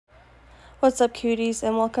What's up, cuties,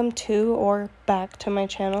 and welcome to or back to my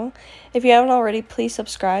channel. If you haven't already, please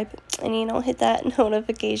subscribe and hit that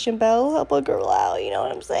notification bell. Help a girl out, you know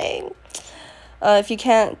what I'm saying? If you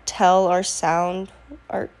can't tell or sound,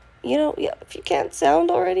 if you can't sound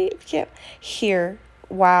already, if you can't hear,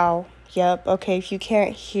 wow, yep, okay, if you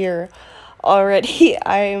can't hear already,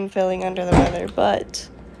 I am feeling under the weather, but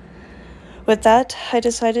with that, I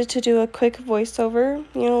decided to do a quick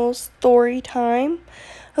voiceover, story time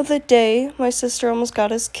of the day my sister almost got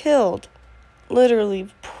us killed. Literally,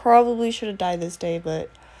 probably should have died this day, but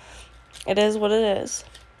it is what it is.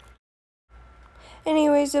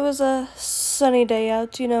 Anyways, it was a sunny day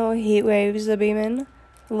out, heat waves are beaming.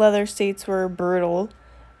 Leather seats were brutal,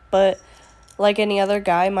 but like any other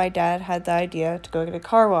guy, my dad had the idea to go get a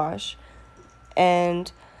car wash. And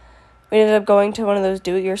we ended up going to one of those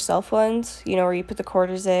do-it-yourself ones, where you put the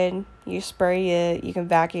quarters in, you spray it, you can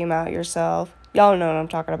vacuum out yourself. Y'all know what I'm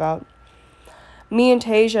talking about. Me and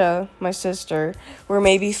Tasia, my sister, were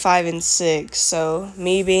maybe 5 and 6, so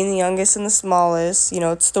me being the youngest and the smallest,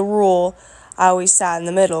 it's the rule, I always sat in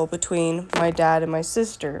the middle between my dad and my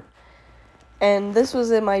sister. And this was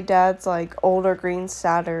in my dad's, older green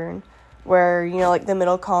Saturn, where, the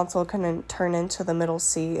middle console couldn't turn into the middle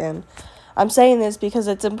seat, and I'm saying this because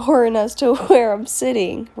it's important as to where I'm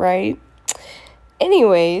sitting, right?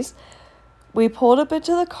 Anyways, we pulled up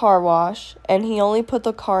into the car wash, and he only put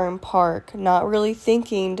the car in park, not really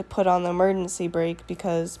thinking to put on the emergency brake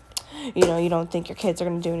because, you don't think your kids are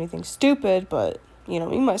going to do anything stupid, but, me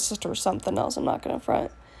and my sister were something else, I'm not going to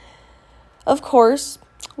front. Of course,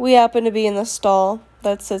 we happen to be in the stall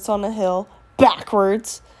that sits on a hill,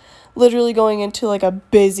 backwards, literally going into, a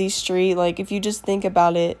busy street. If you just think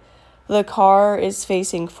about it, the car is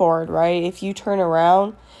facing forward, right? If you turn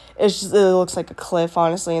around, it looks like a cliff,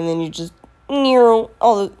 honestly, and then you just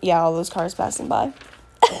all those cars passing by.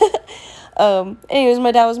 Anyways,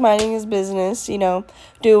 my dad was minding his business,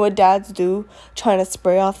 do what dads do, trying to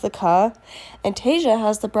spray off the car. And Tasia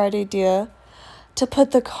has the bright idea to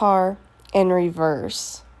put the car in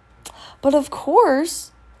reverse. But of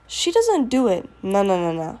course, she doesn't do it.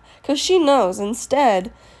 No. Because she knows.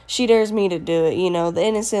 Instead, she dares me to do it. The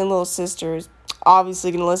innocent little sister is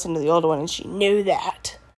obviously going to listen to the older one, and she knew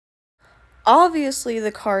that. Obviously,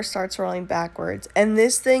 the car starts rolling backwards, and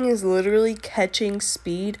this thing is literally catching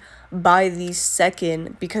speed by the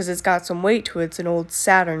second because it's got some weight to it. It's an old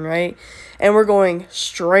Saturn, right? And we're going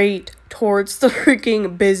straight towards the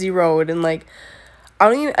freaking busy road, and I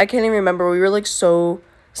can't even remember. We were so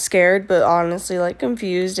scared, but honestly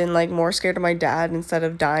confused and more scared of my dad instead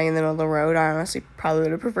of dying in the middle of the road. I honestly probably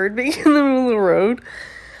would have preferred being in the middle of the road.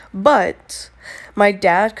 But my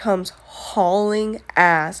dad comes hauling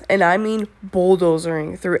ass, and I mean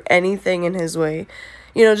bulldozering through anything in his way.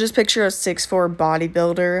 Just picture a 6'4"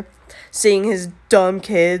 bodybuilder seeing his dumb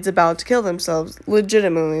kids about to kill themselves.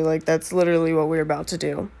 Legitimately, that's literally what we're about to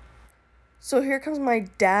do. So here comes my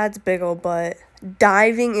dad's big ol' butt,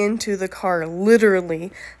 diving into the car,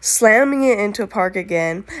 literally, slamming it into park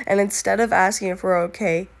again, and instead of asking if we're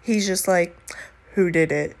okay, he's just like, who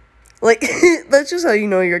did it? That's just how you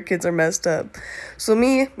know your kids are messed up. So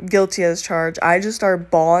me, guilty as charged, I just start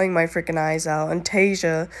bawling my freaking eyes out, and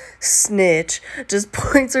Tasia, snitch, just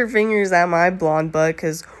points her fingers at my blonde butt,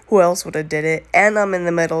 because who else would have did it? And I'm in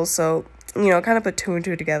the middle, so, kind of put 2 and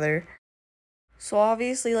 2 together. So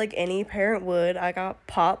obviously, any parent would, I got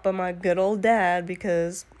popped by my good old dad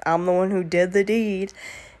because I'm the one who did the deed.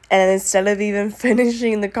 And instead of even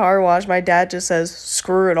finishing the car wash, my dad just says,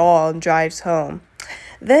 screw it all, and drives home.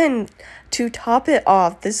 Then, to top it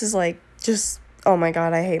off, this is oh my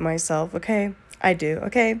god, I hate myself, okay? I do,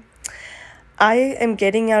 okay? I am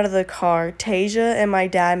getting out of the car, Tasia and my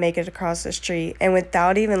dad make it across the street, and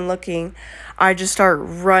without even looking, I just start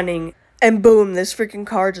running. And boom, this freaking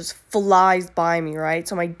car just flies by me, right?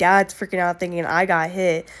 So my dad's freaking out thinking I got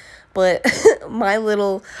hit. But my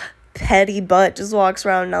little petty butt just walks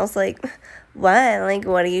around, and I was like, what?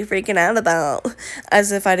 What are you freaking out about?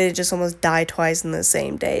 As if I didn't just almost die twice in the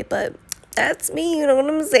same day. But that's me, you know what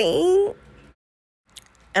I'm saying?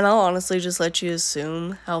 And I'll honestly just let you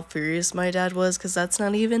assume how furious my dad was, because that's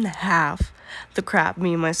not even half the crap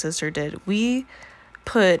me and my sister did. We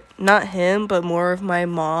put not him but more of my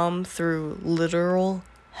mom through literal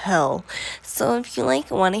hell. So if you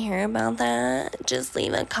want to hear about that, just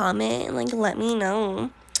leave a comment and let me know,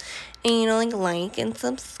 and like and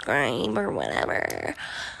subscribe or whatever.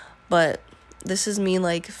 But this is me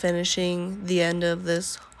finishing the end of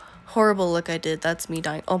this horrible look I did. That's me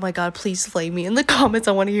dying. Oh my god, please slay me in the comments,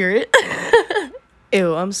 I want to hear it.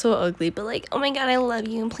 Ew, I'm so ugly. But like, oh my god, I love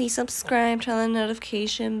you. And please subscribe, turn the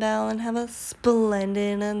notification bell, and have a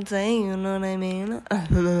splendid day. You know what I mean?